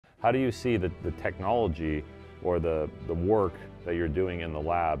How do you see the technology or the work that you're doing in the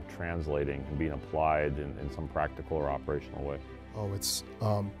lab translating and being applied in some practical or operational way? Oh,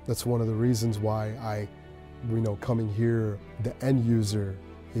 that's one of the reasons why coming here, the end user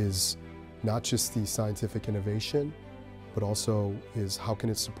is not just the scientific innovation, but also is how can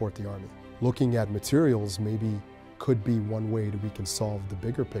it support the Army. Looking at materials maybe could be one way that we can solve the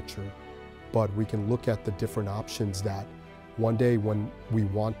bigger picture, but we can look at the different options that one day when we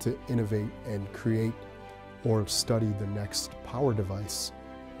want to innovate and create or study the next power device,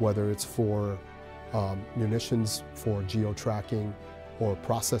 whether it's for munitions, for geo-tracking, or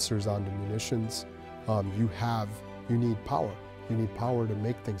processors on the munitions, you need power. You need power to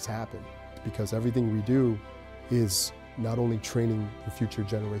make things happen, because everything we do is not only training the future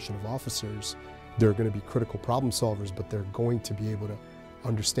generation of officers, they're going to be critical problem solvers, but they're going to be able to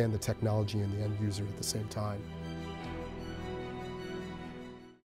understand the technology and the end user at the same time.